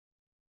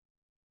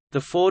The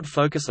Ford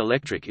Focus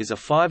Electric is a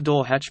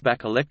five-door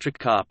hatchback electric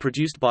car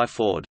produced by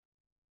Ford.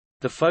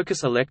 The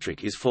Focus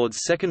Electric is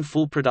Ford's second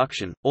full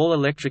production,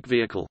 all-electric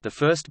vehicle, the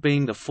first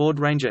being the Ford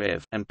Ranger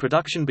EV, and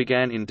production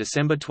began in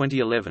December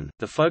 2011.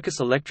 The Focus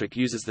Electric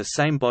uses the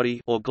same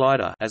body or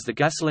glider as the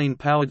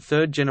gasoline-powered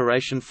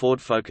third-generation Ford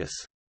Focus.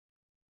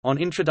 On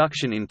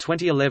introduction in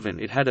 2011,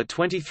 it had a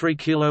 23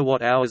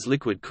 kWh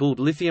liquid-cooled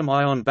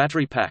lithium-ion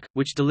battery pack,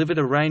 which delivered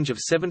a range of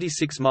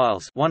 76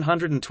 miles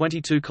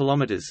 (122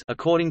 kilometers)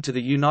 according to the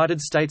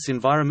United States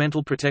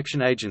Environmental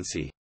Protection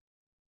Agency.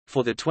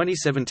 For the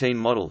 2017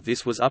 model,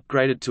 this was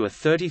upgraded to a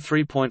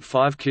 33.5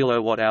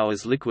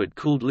 kWh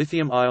liquid-cooled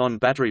lithium-ion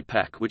battery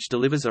pack which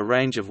delivers a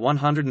range of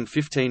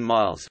 115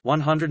 miles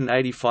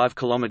 (185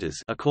 kilometers)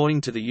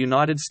 according to the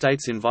United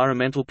States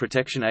Environmental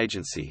Protection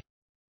Agency.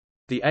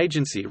 The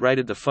agency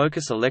rated the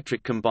Focus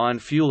Electric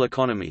combined fuel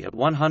economy at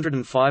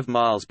 105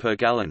 miles per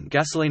gallon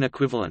gasoline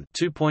equivalent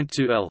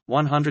 2.2 L,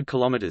 100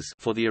 km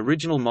for the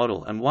original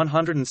model and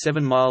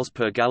 107 miles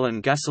per gallon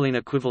gasoline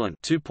equivalent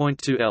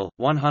 2.2 L,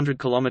 100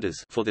 km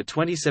for the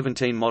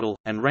 2017 model,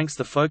 and ranks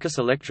the Focus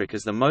Electric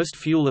as the most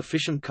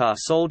fuel-efficient car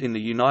sold in the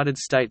United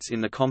States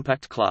in the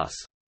compact class.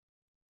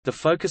 The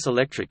Focus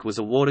Electric was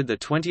awarded the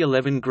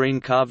 2011 Green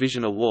Car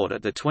Vision Award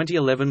at the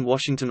 2011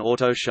 Washington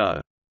Auto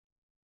Show.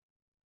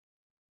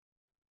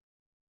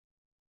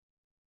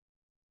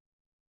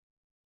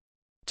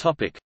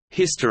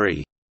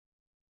 History.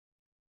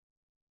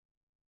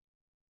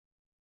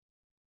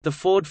 The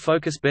Ford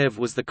Focus BEV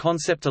was the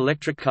concept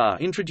electric car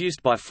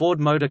introduced by Ford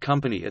Motor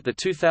Company at the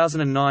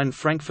 2009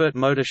 Frankfurt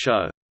Motor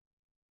Show.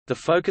 The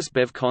Focus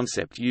BEV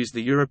concept used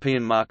the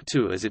European Mark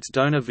II as its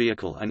donor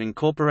vehicle and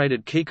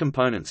incorporated key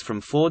components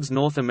from Ford's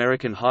North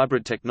American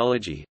hybrid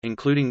technology,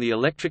 including the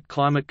electric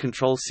climate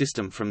control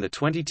system from the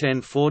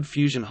 2010 Ford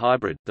Fusion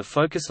Hybrid. The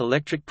Focus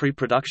Electric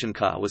pre-production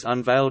car was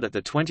unveiled at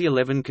the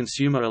 2011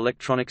 Consumer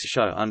Electronics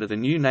Show under the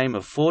new name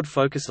of Ford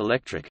Focus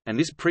Electric, and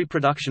this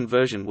pre-production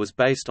version was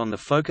based on the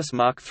Focus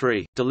Mark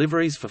III.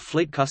 Deliveries for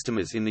fleet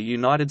customers in the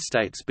United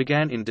States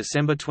began in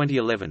December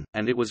 2011,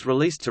 and it was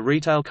released to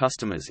retail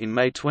customers in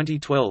May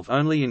 2012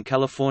 only in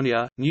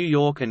California, New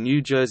York and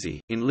New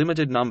Jersey, in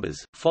limited numbers,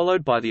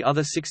 followed by the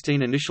other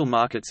 16 initial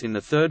markets in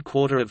the third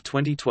quarter of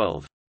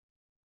 2012.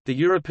 The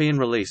European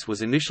release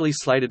was initially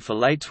slated for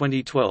late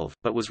 2012,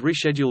 but was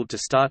rescheduled to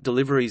start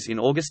deliveries in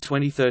August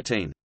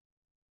 2013.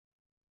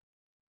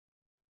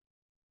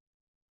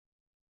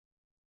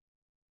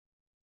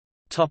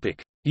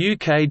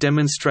 UK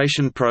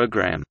demonstration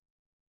programme.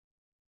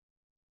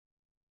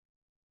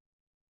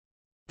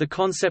 The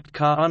concept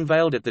car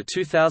unveiled at the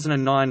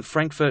 2009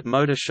 Frankfurt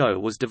Motor Show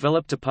was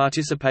developed to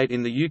participate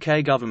in the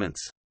UK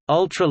government's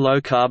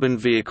ultra-low-carbon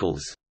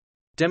vehicles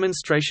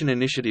demonstration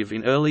initiative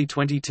in early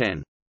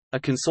 2010. A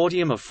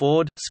consortium of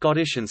Ford,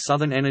 Scottish and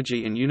Southern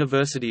Energy and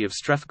University of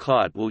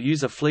Strathclyde will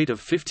use a fleet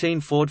of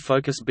 15 Ford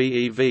Focus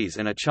BEVs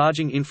and a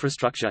charging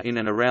infrastructure in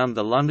and around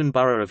the London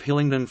Borough of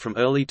Hillingdon from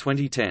early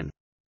 2010.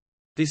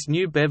 This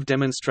new BEV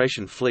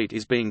demonstration fleet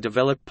is being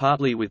developed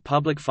partly with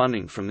public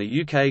funding from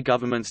the UK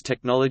Government's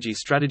Technology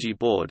Strategy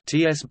Board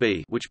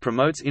 (TSB), which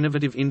promotes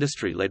innovative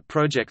industry-led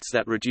projects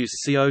that reduce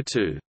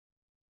CO2.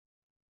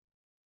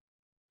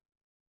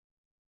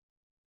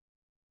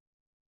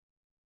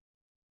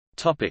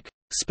 Topic: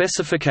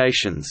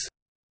 Specifications.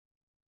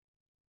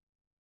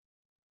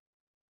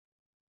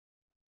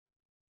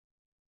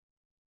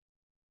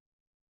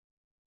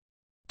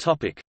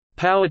 Topic: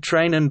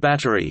 Powertrain and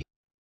battery.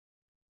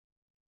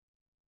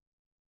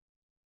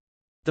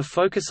 The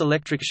Focus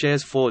Electric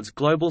shares Ford's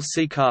global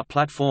C-Car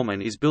platform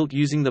and is built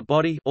using the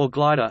body or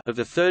glider of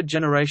the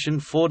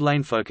third-generation Ford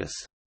Lane Focus.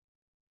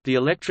 The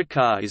electric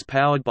car is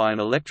powered by an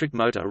electric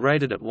motor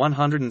rated at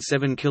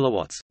 107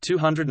 kilowatts,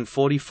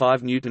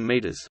 245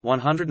 Nm,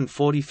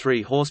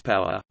 143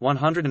 horsepower,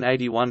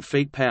 181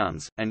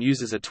 feet-pounds, and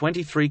uses a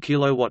 23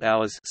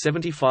 kWh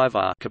 75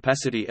 Ah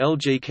capacity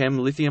LG Chem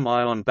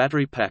lithium-ion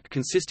battery pack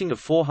consisting of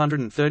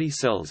 430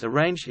 cells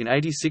arranged in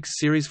 86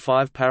 Series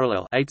 5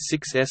 parallel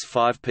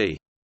 86S5P.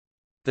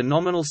 The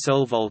nominal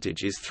cell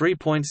voltage is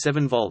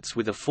 3.7 volts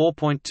with a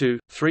 4.2,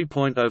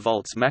 3.0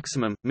 volts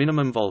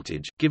maximum/minimum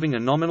voltage, giving a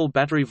nominal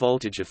battery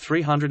voltage of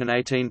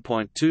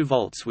 318.2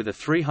 volts with a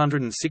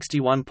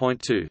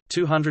 361.2,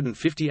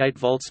 258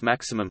 volts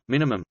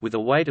maximum/minimum, with a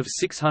weight of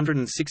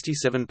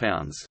 667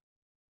 pounds.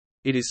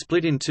 It is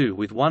split in two,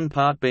 with one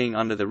part being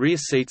under the rear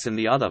seats and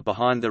the other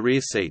behind the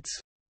rear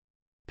seats.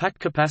 Pack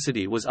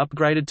capacity was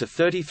upgraded to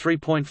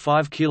 33.5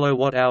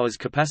 kWh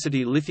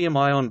capacity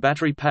lithium-ion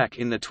battery pack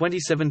in the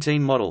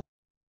 2017 model.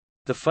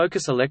 The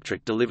Focus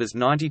Electric delivers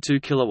 92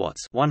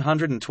 kilowatts,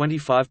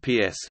 125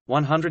 PS,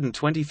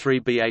 123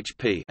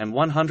 bhp, and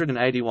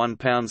 181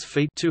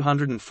 pounds-feet,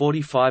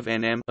 245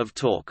 Nm of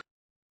torque.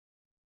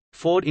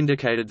 Ford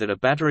indicated that a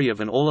battery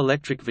of an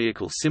all-electric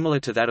vehicle similar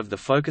to that of the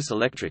Focus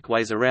Electric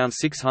weighs around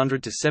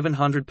 600 to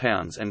 700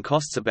 pounds and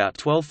costs about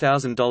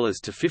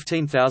 $12,000 to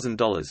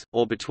 $15,000,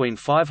 or between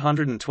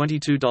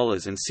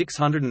 $522 and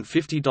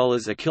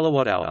 $650 a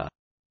kilowatt-hour.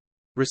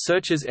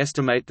 Researchers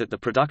estimate that the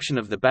production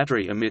of the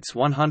battery emits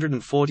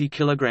 140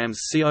 kg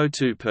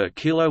CO2 per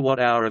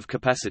kilowatt-hour of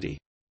capacity.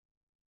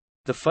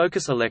 The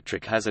Focus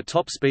Electric has a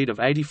top speed of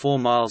 84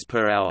 miles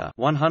per hour,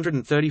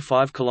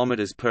 135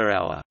 kilometers per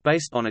hour.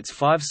 Based on its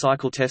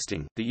 5-cycle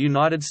testing, the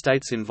United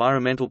States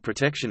Environmental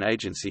Protection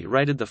Agency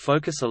rated the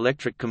Focus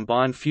Electric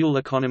combined fuel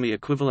economy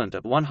equivalent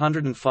at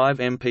 105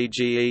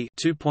 mpge,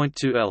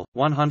 2.2 L,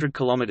 100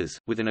 kilometers,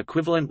 with an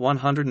equivalent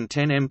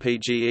 110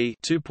 mpge,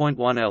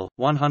 2.1 L,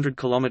 100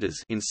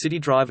 kilometers in city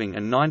driving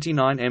and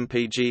 99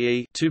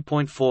 mpge,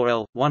 2.4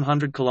 L,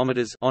 100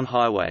 kilometers on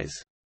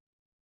highways.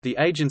 The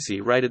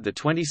agency rated the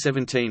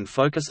 2017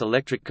 Focus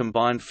Electric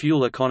combined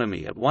fuel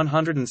economy at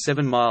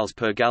 107 miles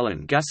per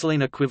gallon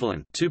gasoline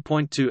equivalent,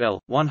 2.2 L,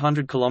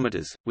 100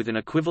 km, with an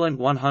equivalent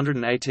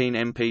 118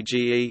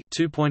 mpge,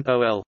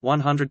 2.0 L,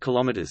 100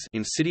 km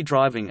in city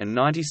driving and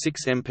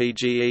 96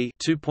 mpge,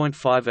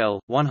 2.5 L,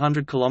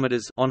 100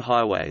 km on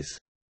highways.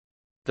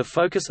 The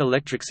Focus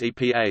Electric's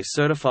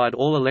EPA-certified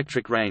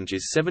all-electric range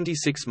is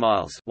 76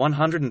 miles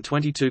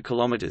 (122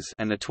 kilometers),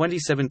 and the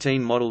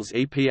 2017 model's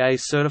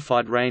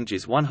EPA-certified range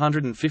is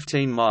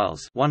 115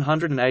 miles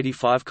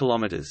 (185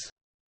 kilometers).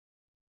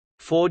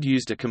 Ford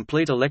used a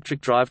complete electric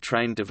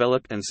drivetrain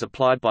developed and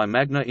supplied by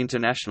Magna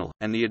International,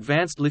 and the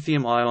advanced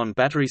lithium-ion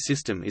battery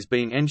system is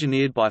being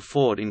engineered by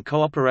Ford in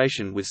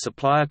cooperation with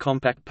supplier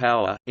Compact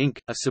Power, Inc.,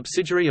 a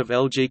subsidiary of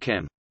LG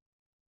Chem.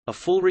 A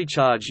full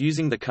recharge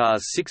using the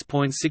car's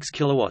 6.6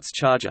 kW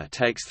charger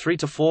takes 3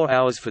 to 4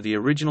 hours for the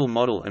original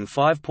model and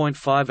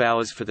 5.5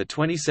 hours for the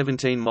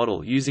 2017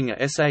 model using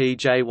a SAE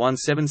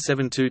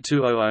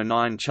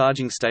J177220009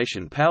 charging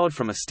station powered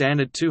from a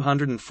standard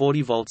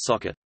 240-volt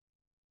socket.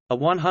 A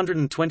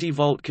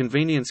 120-volt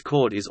convenience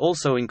cord is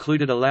also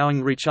included,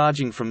 allowing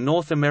recharging from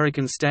North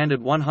American standard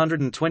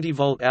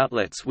 120-volt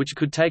outlets, which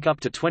could take up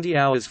to 20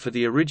 hours for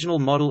the original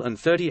model and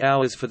 30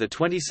 hours for the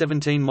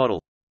 2017 model.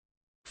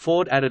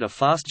 Ford added a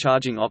fast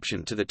charging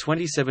option to the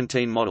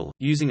 2017 model,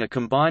 using a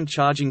combined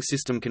charging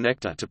system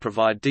connector to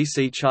provide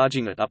DC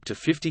charging at up to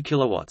 50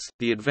 kW.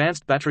 The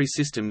advanced battery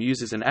system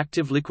uses an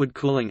active liquid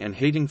cooling and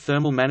heating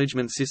thermal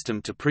management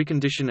system to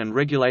precondition and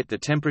regulate the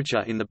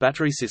temperature in the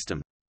battery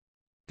system.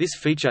 This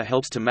feature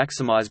helps to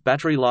maximize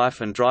battery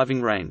life and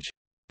driving range.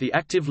 The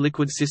active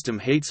liquid system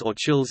heats or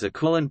chills a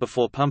coolant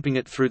before pumping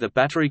it through the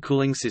battery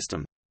cooling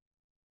system.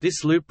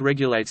 This loop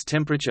regulates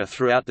temperature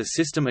throughout the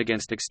system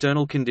against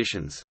external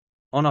conditions.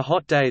 On a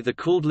hot day, the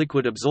cooled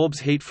liquid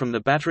absorbs heat from the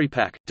battery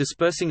pack,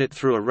 dispersing it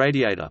through a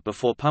radiator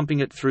before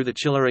pumping it through the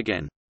chiller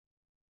again.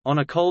 On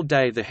a cold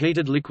day, the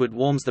heated liquid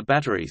warms the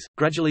batteries,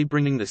 gradually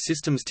bringing the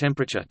system's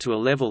temperature to a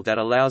level that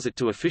allows it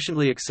to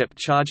efficiently accept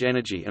charge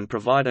energy and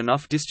provide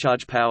enough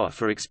discharge power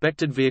for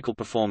expected vehicle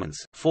performance.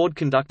 Ford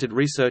conducted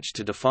research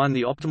to define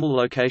the optimal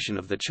location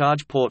of the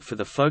charge port for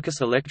the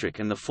Focus Electric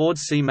and the Ford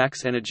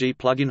C-Max Energy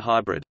plug-in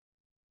hybrid.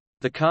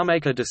 The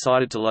carmaker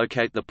decided to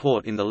locate the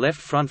port in the left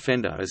front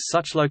fender, as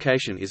such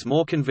location is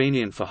more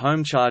convenient for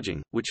home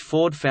charging, which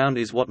Ford found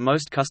is what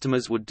most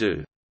customers would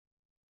do.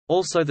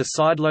 Also, the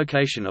side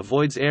location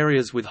avoids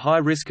areas with high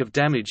risk of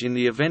damage in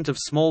the event of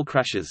small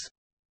crashes.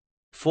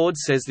 Ford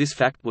says this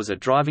fact was a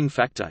driving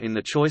factor in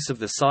the choice of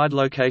the side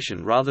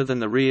location rather than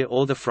the rear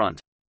or the front.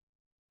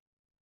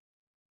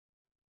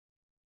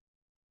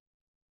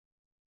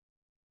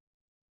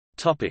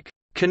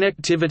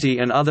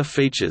 Connectivity and other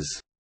features.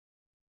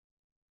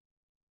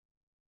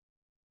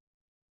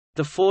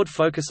 The Ford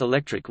Focus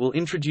Electric will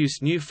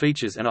introduce new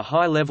features and a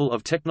high level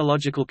of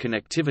technological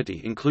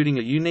connectivity, including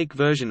a unique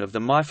version of the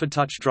MyFord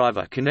Touch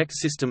Driver Connect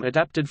system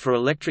adapted for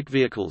electric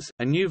vehicles,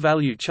 a new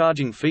value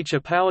charging feature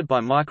powered by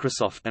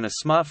Microsoft, and a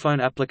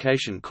smartphone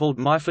application called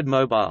MyFord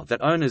Mobile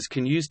that owners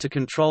can use to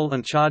control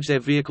and charge their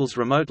vehicles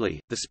remotely.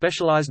 The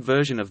specialized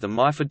version of the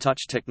MyFord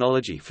Touch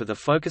technology for the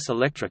Focus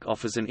Electric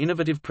offers an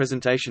innovative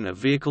presentation of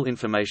vehicle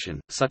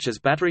information, such as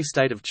battery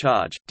state of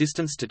charge,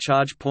 distance to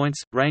charge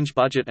points, range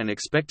budget, and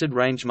expected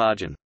range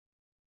margin.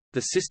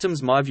 The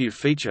system's MyView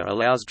feature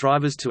allows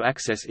drivers to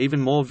access even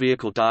more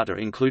vehicle data,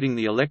 including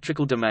the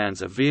electrical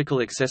demands of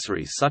vehicle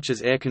accessories such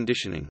as air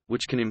conditioning,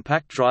 which can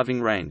impact driving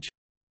range.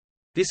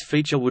 This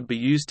feature would be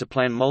used to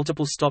plan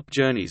multiple stop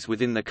journeys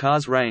within the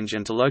car's range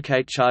and to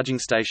locate charging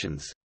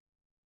stations.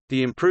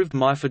 The improved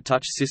MyFord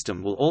Touch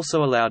system will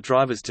also allow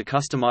drivers to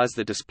customize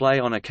the display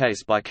on a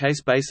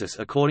case-by-case basis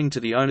according to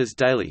the owner's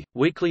daily,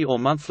 weekly or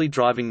monthly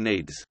driving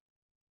needs.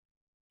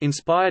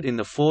 Inspired in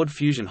the Ford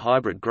Fusion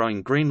Hybrid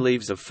growing green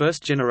leaves of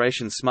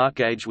first-generation Smart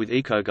Gauge with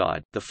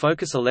EcoGuide, the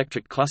Focus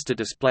Electric cluster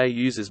display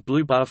uses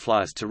blue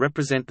butterflies to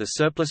represent the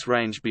surplus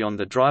range beyond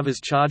the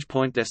driver's charge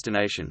point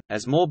destination.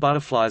 As more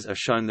butterflies are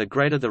shown, the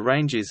greater the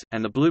range is,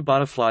 and the blue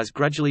butterflies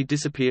gradually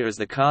disappear as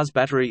the car's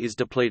battery is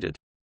depleted.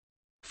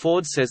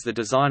 Ford says the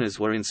designers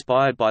were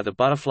inspired by the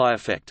butterfly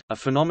effect, a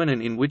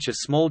phenomenon in which a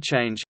small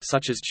change,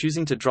 such as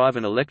choosing to drive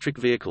an electric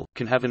vehicle,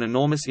 can have an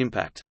enormous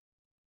impact.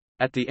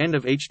 At the end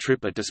of each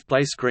trip, a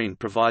display screen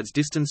provides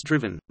distance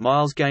driven,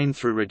 miles gained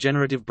through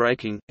regenerative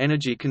braking,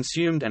 energy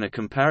consumed, and a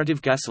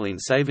comparative gasoline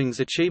savings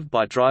achieved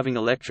by driving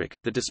electric.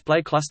 The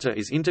display cluster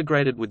is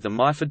integrated with the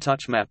MyFord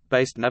Touch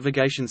map-based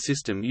navigation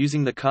system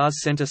using the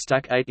car's center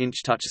stack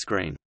 8-inch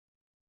touchscreen.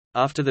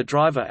 After the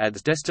driver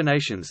adds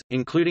destinations,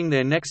 including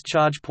their next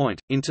charge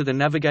point, into the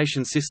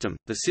navigation system,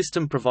 the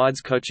system provides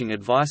coaching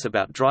advice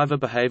about driver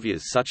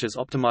behaviors such as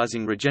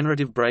optimizing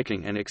regenerative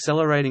braking and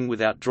accelerating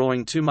without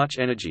drawing too much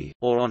energy,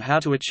 or on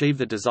how to achieve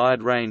the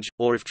desired range,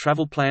 or if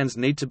travel plans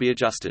need to be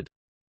adjusted.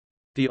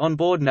 The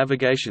onboard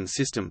navigation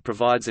system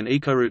provides an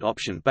EcoRoute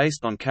option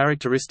based on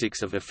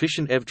characteristics of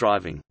efficient EV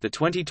driving. The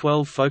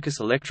 2012 Focus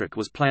Electric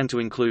was planned to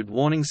include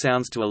warning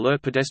sounds to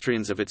alert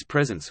pedestrians of its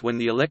presence when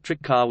the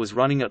electric car was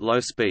running at low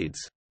speeds.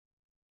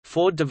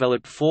 Ford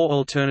developed 4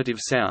 alternative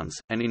sounds,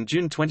 and in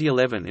June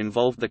 2011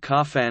 involved the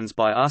car fans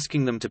by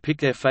asking them to pick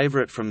their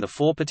favorite from the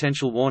 4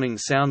 potential warning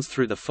sounds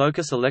through the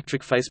Focus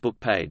Electric Facebook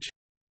page.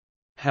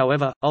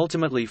 However,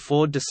 ultimately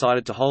Ford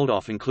decided to hold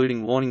off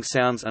including warning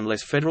sounds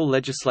unless federal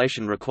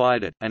legislation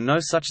required it, and no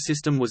such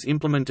system was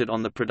implemented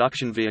on the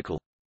production vehicle.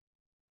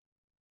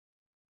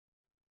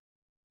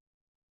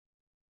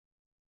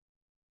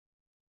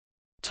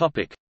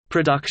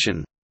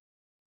 Production.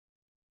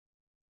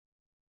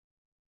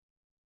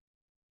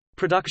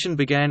 Production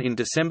began in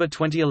December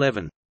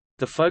 2011.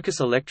 The Focus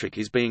Electric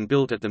is being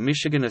built at the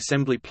Michigan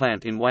Assembly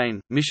Plant in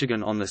Wayne,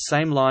 Michigan on the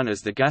same line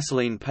as the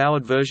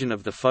gasoline-powered version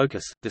of the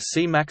Focus, the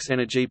C-Max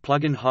Energy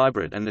plug-in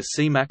hybrid and the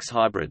C-Max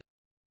Hybrid.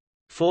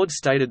 Ford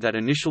stated that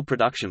initial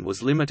production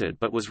was limited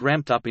but was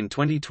ramped up in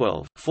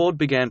 2012. Ford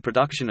began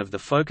production of the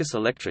Focus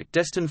Electric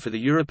destined for the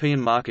European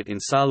market in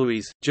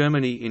Saarlouis,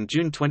 Germany in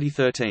June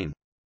 2013.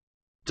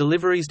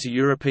 Deliveries to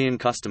European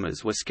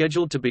customers were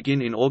scheduled to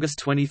begin in August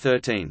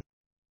 2013.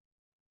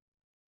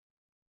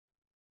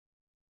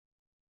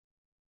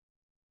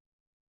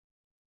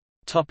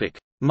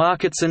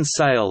 Markets and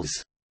sales.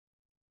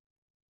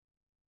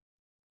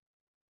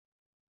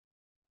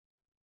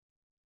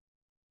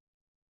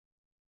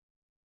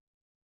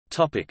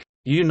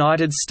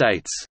 United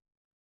States.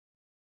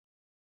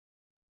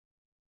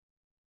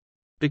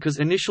 Because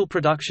initial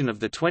production of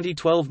the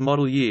 2012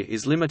 model year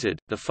is limited,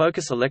 the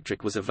Focus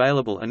Electric was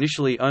available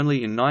initially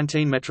only in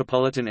 19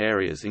 metropolitan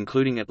areas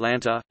including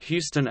Atlanta,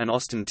 Houston and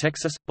Austin,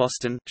 Texas,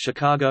 Boston,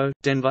 Chicago,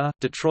 Denver,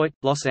 Detroit,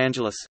 Los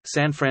Angeles,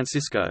 San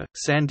Francisco,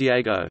 San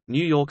Diego,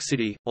 New York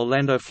City,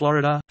 Orlando,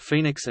 Florida,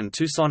 Phoenix and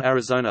Tucson,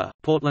 Arizona,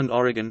 Portland,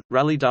 Oregon,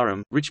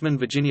 Raleigh-Durham, Richmond,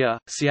 Virginia,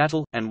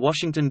 Seattle, and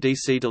Washington,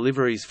 D.C.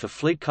 Deliveries for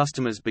fleet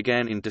customers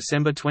began in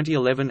December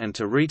 2011 and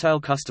to retail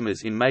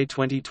customers in May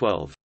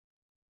 2012.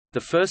 The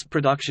first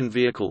production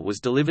vehicle was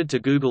delivered to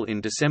Google in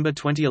December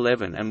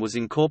 2011 and was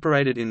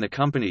incorporated in the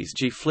company's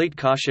G-Fleet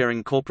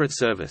carsharing corporate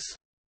service.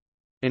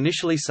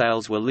 Initially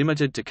sales were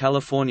limited to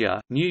California,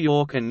 New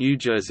York and New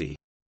Jersey.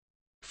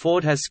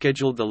 Ford has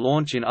scheduled the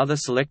launch in other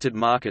selected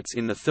markets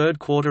in the third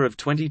quarter of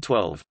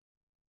 2012.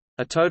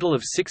 A total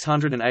of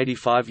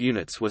 685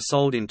 units were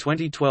sold in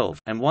 2012,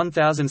 and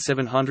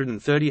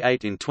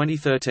 1,738 in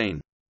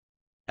 2013.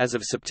 As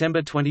of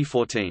September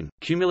 2014,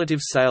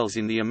 cumulative sales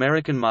in the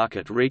American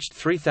market reached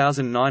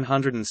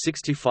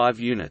 3,965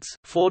 units.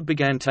 Ford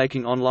began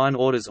taking online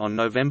orders on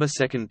November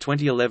 2,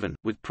 2011,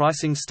 with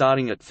pricing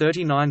starting at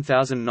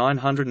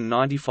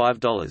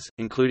 $39,995,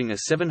 including a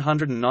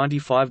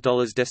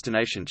 $795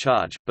 destination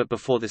charge, but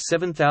before the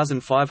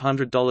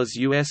 $7,500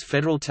 U.S.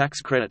 federal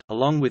tax credit,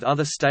 along with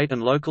other state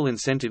and local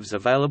incentives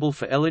available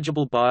for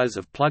eligible buyers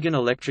of plug-in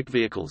electric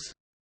vehicles.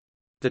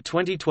 The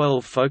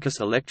 2012 Focus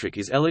Electric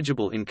is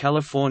eligible in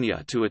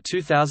California to a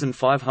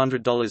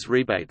 $2,500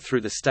 rebate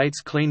through the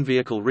state's Clean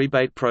Vehicle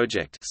Rebate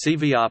Project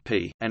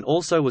 (CVRP), and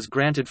also was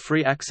granted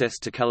free access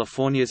to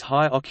California's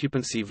High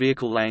Occupancy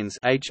Vehicle Lanes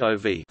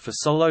 (HOV) for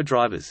solo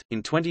drivers.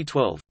 In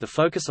 2012, the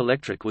Focus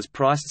Electric was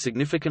priced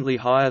significantly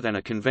higher than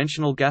a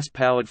conventional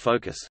gas-powered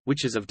Focus,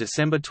 which as of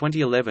December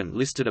 2011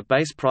 listed a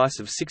base price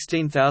of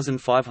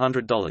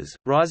 $16,500,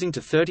 rising to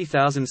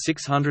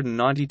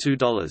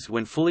 $30,692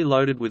 when fully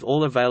loaded with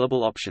all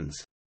available options.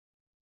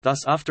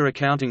 Thus, after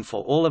accounting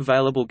for all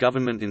available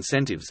government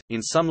incentives,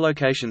 in some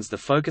locations the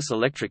Focus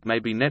Electric may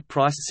be net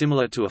priced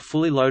similar to a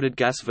fully loaded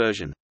gas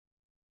version.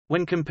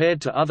 When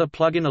compared to other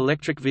plug-in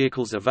electric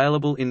vehicles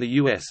available in the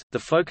U.S., the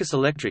Focus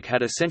Electric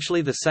had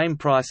essentially the same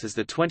price as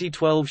the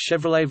 2012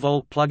 Chevrolet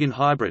Volt plug-in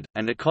hybrid,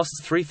 and it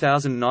costs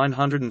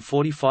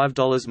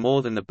 $3,945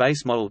 more than the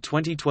base model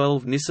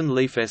 2012 Nissan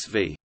Leaf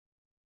SV.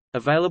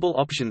 Available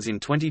options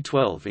in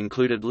 2012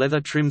 included leather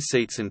trimmed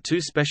seats and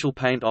 2 special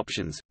paint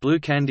options, Blue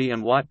Candy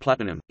and White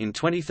Platinum. In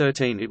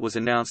 2013, it was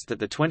announced that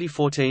the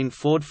 2014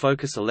 Ford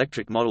Focus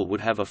Electric model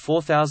would have a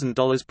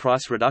 $4,000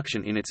 price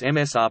reduction in its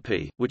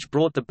MSRP, which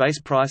brought the base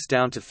price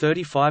down to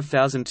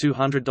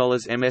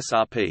 $35,200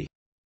 MSRP.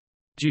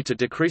 Due to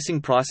decreasing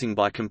pricing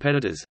by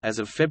competitors, as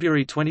of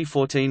February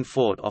 2014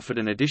 Ford offered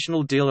an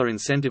additional dealer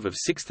incentive of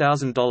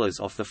 $6,000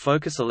 off the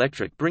Focus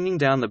Electric, bringing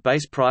down the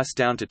base price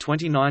down to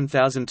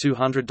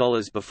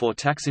 $29,200 before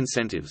tax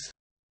incentives.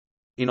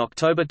 In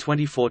October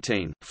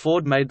 2014,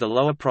 Ford made the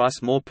lower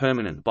price more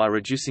permanent by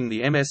reducing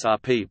the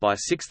MSRP by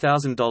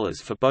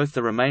 $6,000 for both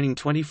the remaining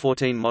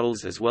 2014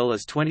 models as well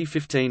as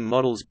 2015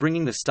 models,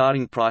 bringing the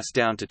starting price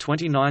down to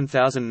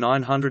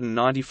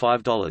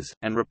 $29,995,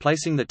 and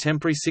replacing the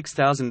temporary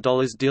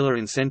 $6,000 dealer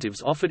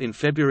incentives offered in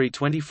February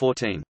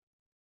 2014.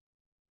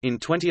 In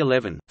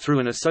 2011, through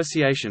an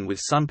association with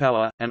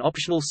SunPower, an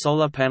optional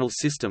solar panel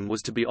system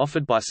was to be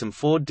offered by some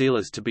Ford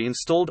dealers to be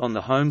installed on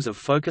the homes of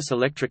Focus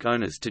Electric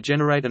owners to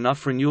generate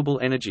enough renewable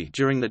energy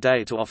during the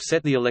day to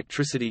offset the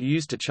electricity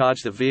used to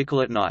charge the vehicle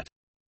at night.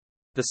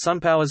 The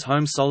SunPower's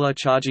home solar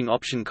charging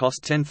option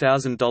cost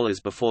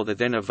 $10,000 before the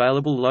then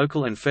available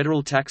local and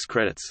federal tax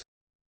credits.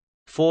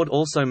 Ford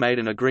also made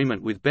an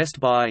agreement with Best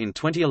Buy in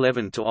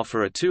 2011 to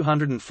offer a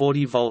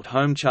 240-volt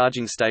home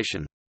charging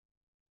station.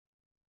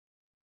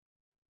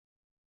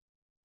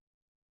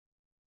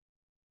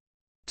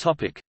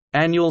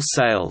 Annual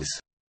sales.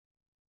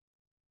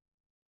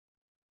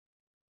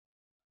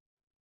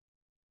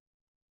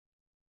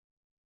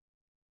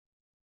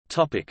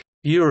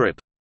 Europe.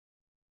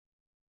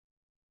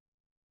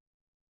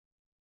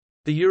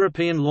 The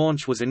European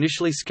launch was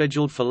initially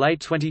scheduled for late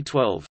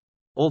 2012.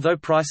 Although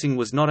pricing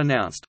was not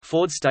announced,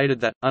 Ford stated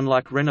that,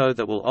 unlike Renault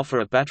that will offer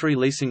a battery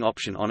leasing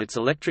option on its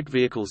electric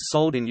vehicles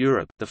sold in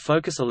Europe, the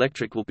Focus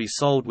Electric will be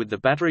sold with the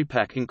battery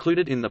pack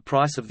included in the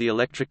price of the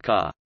electric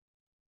car.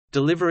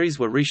 Deliveries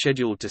were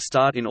rescheduled to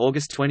start in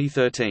August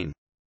 2013.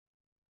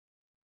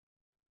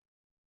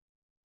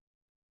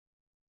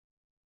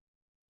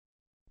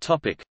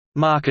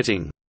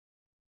 Marketing.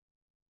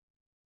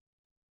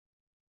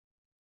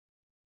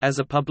 As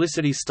a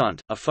publicity stunt,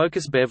 a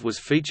Focus BEV was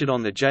featured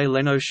on The Jay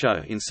Leno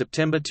Show in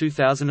September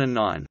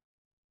 2009.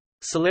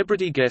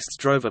 Celebrity guests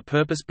drove a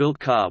purpose-built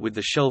car with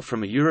the shell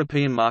from a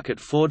European market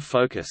Ford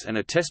Focus and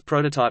a test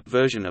prototype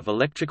version of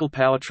electrical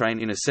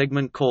powertrain in a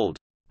segment called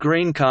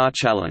Green Car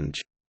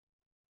Challenge.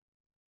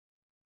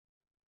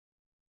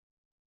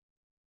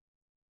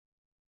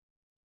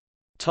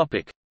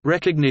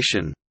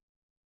 Recognition.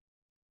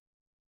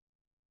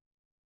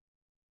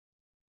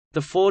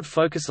 The Ford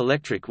Focus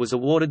Electric was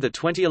awarded the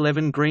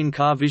 2011 Green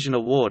Car Vision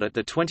Award at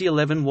the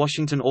 2011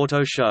 Washington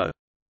Auto Show.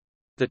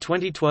 The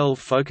 2012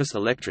 Focus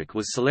Electric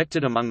was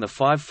selected among the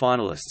 5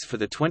 finalists for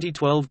the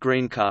 2012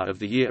 Green Car of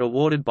the Year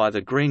awarded by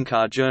the Green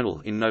Car Journal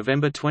in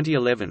November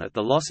 2011 at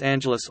the Los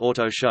Angeles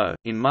Auto Show.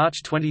 In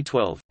March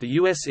 2012, the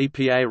US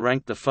EPA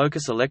ranked the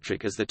Focus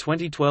Electric as the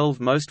 2012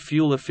 most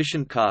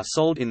fuel-efficient car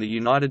sold in the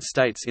United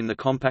States in the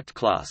compact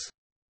class.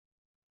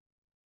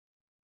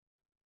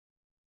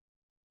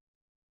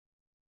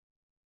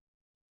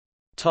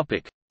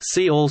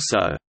 See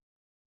also: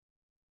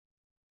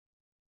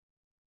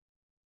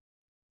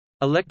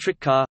 Electric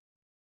car,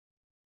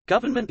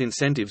 government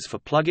incentives for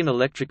plug-in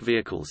electric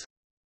vehicles,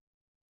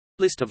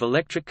 list of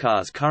electric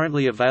cars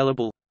currently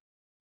available,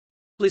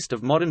 list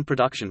of modern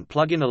production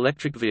plug-in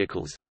electric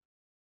vehicles.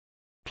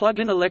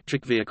 Plug-in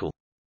electric vehicle